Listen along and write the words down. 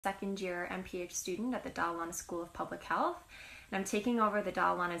second-year MPH student at the Dalalana School of Public Health, and I'm taking over the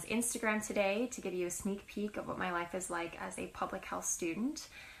Dalalana's Instagram today to give you a sneak peek of what my life is like as a public health student.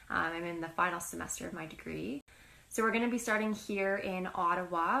 I'm in the final semester of my degree. So we're going to be starting here in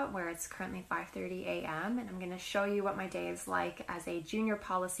Ottawa, where it's currently 5:30 a.m., and I'm going to show you what my day is like as a junior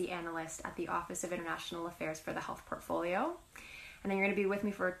policy analyst at the Office of International Affairs for the Health Portfolio. And then you're going to be with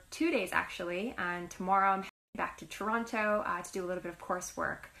me for 2 days actually, and tomorrow I'm heading back to Toronto to do a little bit of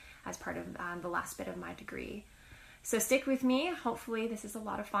coursework as part of the last bit of my degree. So stick with me, hopefully this is a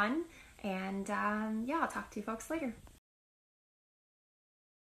lot of fun, and yeah, I'll talk to you folks later.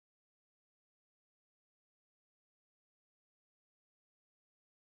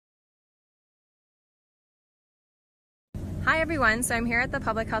 Hi everyone, so I'm here at the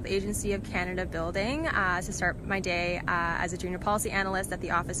Public Health Agency of Canada building to start my day as a junior policy analyst at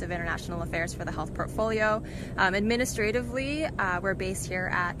the Office of International Affairs for the Health Portfolio. Administratively, we're based here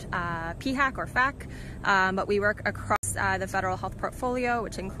at PHAC or FAC, but we work across the Federal Health Portfolio,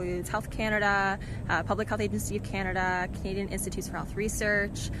 which includes Health Canada, Public Health Agency of Canada, Canadian Institutes for Health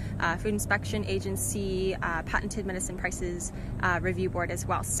Research, Food Inspection Agency, Patented Medicine Prices Review Board as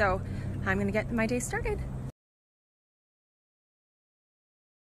well. So I'm going to get my day started.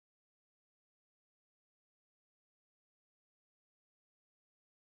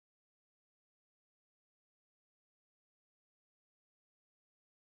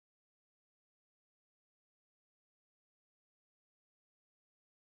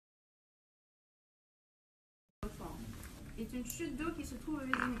 Est une chute d'eau qui se trouve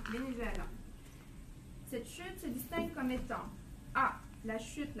au Venezuela. Cette chute se distingue comme étant A. La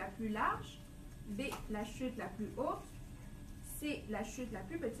chute la plus large, B. La chute la plus haute, C. La chute la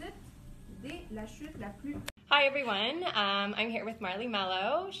plus petite, D. La chute la plus... Hi everyone, I'm here with Marley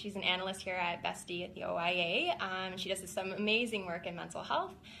Mello. She's an analyst here at Bestie at the OIA. She does some amazing work in mental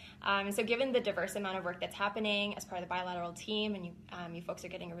health. And so given the diverse amount of work that's happening as part of the bilateral team, and you folks are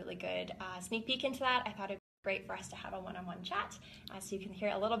getting a really good sneak peek into that, I thought it'd be great for us to have a one-on-one chat so you can hear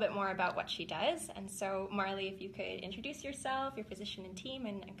a little bit more about what she does. And so Marley, if you could introduce yourself, your position and team,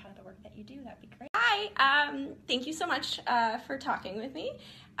 and kind of the work that you do, that'd be great. Hi, thank you so much for talking with me.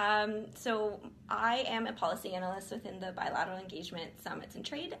 So I am a policy analyst within the Bilateral Engagement Summits and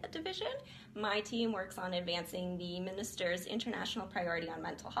Trade Division. My team works on advancing the Minister's International Priority on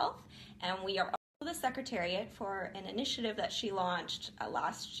Mental Health, and we are the Secretariat for an initiative that she launched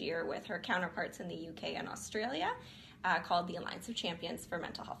last year with her counterparts in the UK and Australia called the Alliance of Champions for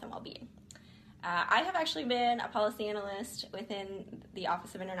Mental Health and Wellbeing. I have actually been a policy analyst within the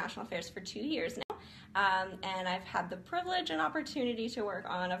Office of International Affairs for 2 years now, and I've had the privilege and opportunity to work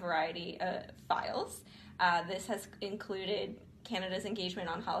on a variety of files. This has included Canada's engagement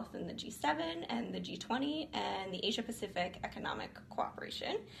on health in the G7 and the G20 and the Asia-Pacific Economic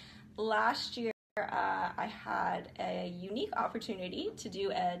Cooperation. Last year, I had a unique opportunity to do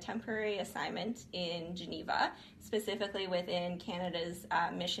a temporary assignment in Geneva, specifically within Canada's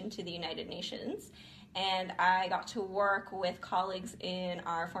mission to the United Nations. And I got to work with colleagues in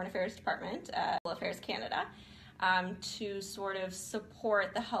our Foreign Affairs Department, Global Affairs Canada, to sort of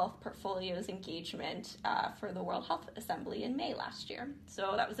support the health portfolio's engagement for the World Health Assembly in May last year.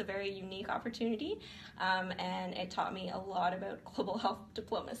 So that was a very unique opportunity, and it taught me a lot about global health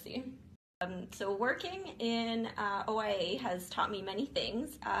diplomacy. So working in OIA has taught me many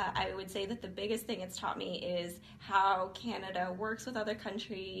things. I would say that the biggest thing it's taught me is how Canada works with other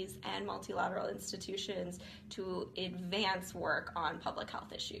countries and multilateral institutions to advance work on public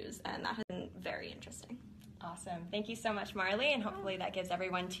health issues, and that has been very interesting. Awesome. Thank you so much, Marley, and hopefully that gives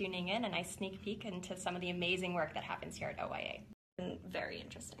everyone tuning in a nice sneak peek into some of the amazing work that happens here at OIA. Very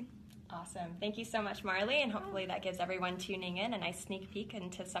interesting. Awesome. Thank you so much, Marley, and hopefully that gives everyone tuning in a nice sneak peek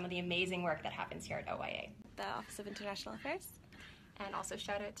into some of the amazing work that happens here at OIA. The Office of International Affairs. And also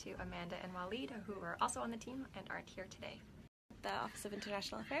shout out to Amanda and Walid, who are also on the team and aren't here today. The Office of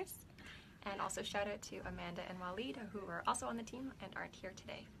International Affairs. And also shout out to Amanda and Walid, who are also on the team and aren't here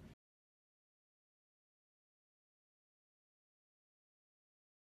today.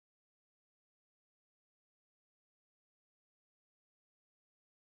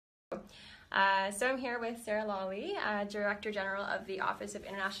 So I'm here with Sarah Lawley, Director General of the Office of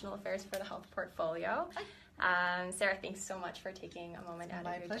International Affairs for the Health Portfolio. Sarah, thanks so much for taking a moment out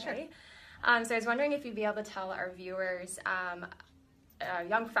of your day. So I was wondering if you'd be able to tell our viewers,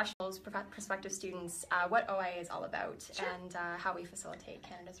 young professionals, prospective students, what OIA is all about. Sure. And how we facilitate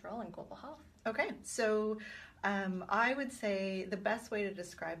Canada's role in global health. Okay, so I would say the best way to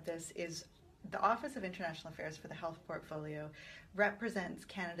describe this is the Office of International Affairs for the Health Portfolio represents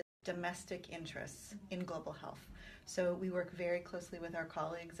Canada's domestic interests in global health. So we work very closely with our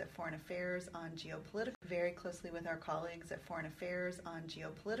colleagues at Foreign Affairs on geopolitical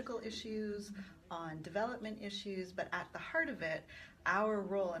issues, on development issues, but at the heart of it, our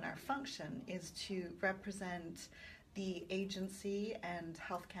role and our function is to represent the agency and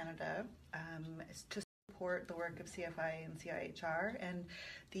Health Canada to support the work of CFI and CIHR and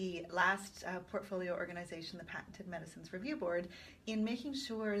the last portfolio organization, the Patented Medicines Review Board, in making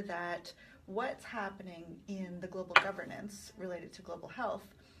sure that what's happening in the global governance related to global health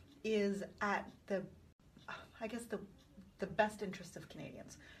is at the best interest of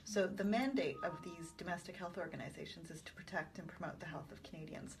Canadians. So the mandate of these domestic health organizations is to protect and promote the health of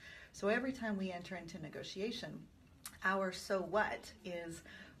Canadians. So every time we enter into negotiation, our so what is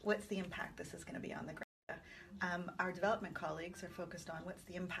what's the impact this is going to be on the ground. Our development colleagues are focused on what's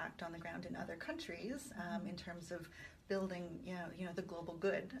the impact on the ground in other countries in terms of building, the global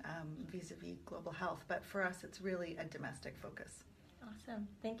good vis-a-vis global health. But for us, it's really a domestic focus. Awesome.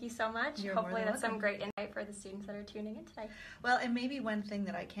 Thank you so much. You're Hopefully that's welcome. some great insight for the students that are tuning in today. Well, and maybe one thing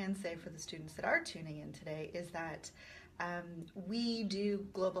that I can say for the students that are tuning in today is that we do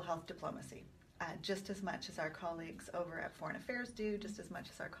global health diplomacy. Just as much as our colleagues over at Foreign Affairs do, just as much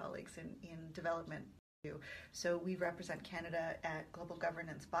as our colleagues in development do. So we represent Canada at global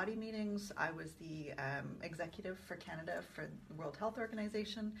governance body meetings. I was the executive for Canada for the World Health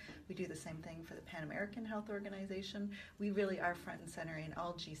Organization. We do the same thing for the Pan American Health Organization. We really are front and center in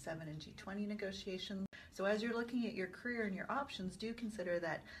all G7 and G20 negotiations. So as you're looking at your career and your options, do consider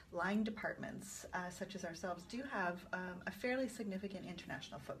that line departments, such as ourselves, do have a fairly significant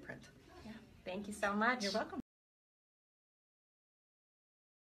international footprint. Thank you so much. You're welcome.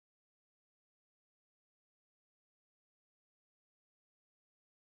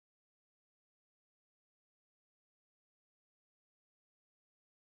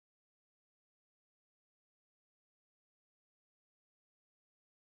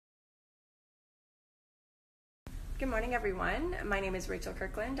 Good morning, everyone. My name is Rachel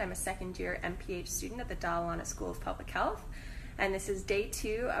Kirkland. I'm a second-year MPH student at the Dalalana School of Public Health. And this is day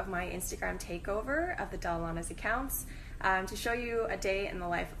 2 of my Instagram takeover of the Dalalana's accounts to show you a day in the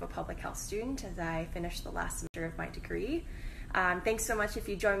life of a public health student as I finish the last semester of my degree. Thanks so much if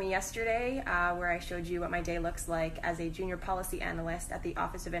you joined me yesterday where I showed you what my day looks like as a junior policy analyst at the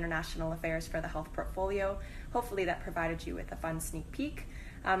Office of International Affairs for the Health Portfolio. Hopefully that provided you with a fun sneak peek.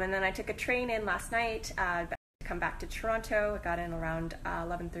 And then I took a train in last night to come back to Toronto. I got in around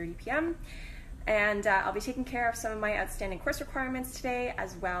 11:30 p.m. And I'll be taking care of some of my outstanding course requirements today,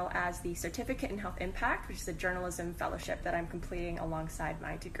 as well as the Certificate in Health Impact, which is a journalism fellowship that I'm completing alongside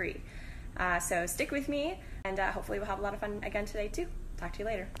my degree. So stick with me, and hopefully we'll have a lot of fun again today too. Talk to you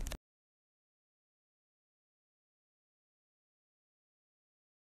later.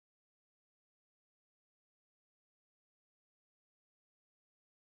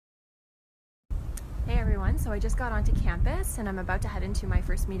 Hey everyone, so I just got onto campus and I'm about to head into my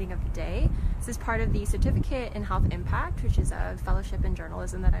first meeting of the day. This is part of the Certificate in Health Impact, which is a fellowship in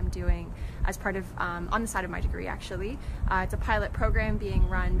journalism that I'm doing as part of, on the side of my degree actually. It's a pilot program being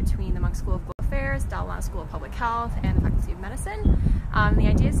run between the Monk School of Global Affairs, Dalalana School of Public Health, and the Faculty of Medicine. The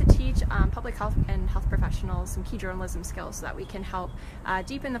idea is to teach public health and health professionals some key journalism skills so that we can help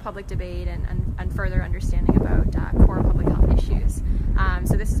deepen the public debate and further understanding about core public health issues.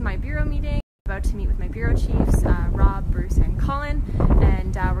 So this is my bureau meeting. About to meet with my bureau chiefs, Rob, Bruce, and Colin,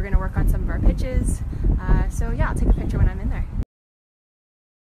 and we're going to work on some of our pitches. So yeah, I'll take a picture when I'm in there.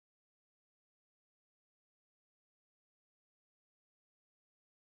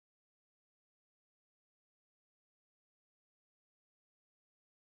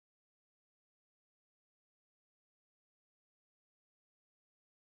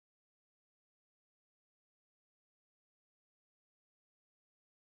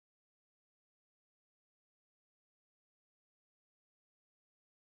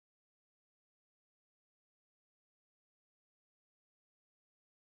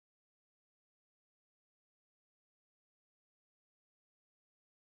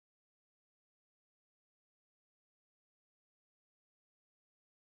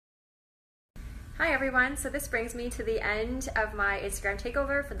 Hi everyone, so this brings me to the end of my Instagram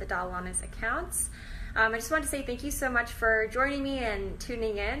takeover for the Dalalana's accounts. I just want to say thank you so much for joining me and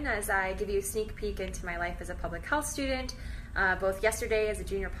tuning in as I give you a sneak peek into my life as a public health student, both yesterday as a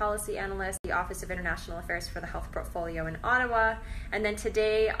junior policy analyst at the Office of International Affairs for the Health Portfolio in Ottawa, and then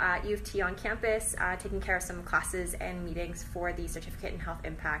today at U of T on campus taking care of some classes and meetings for the Certificate in Health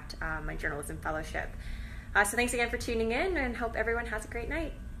Impact, my journalism fellowship. So thanks again for tuning in and hope everyone has a great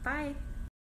night. Bye.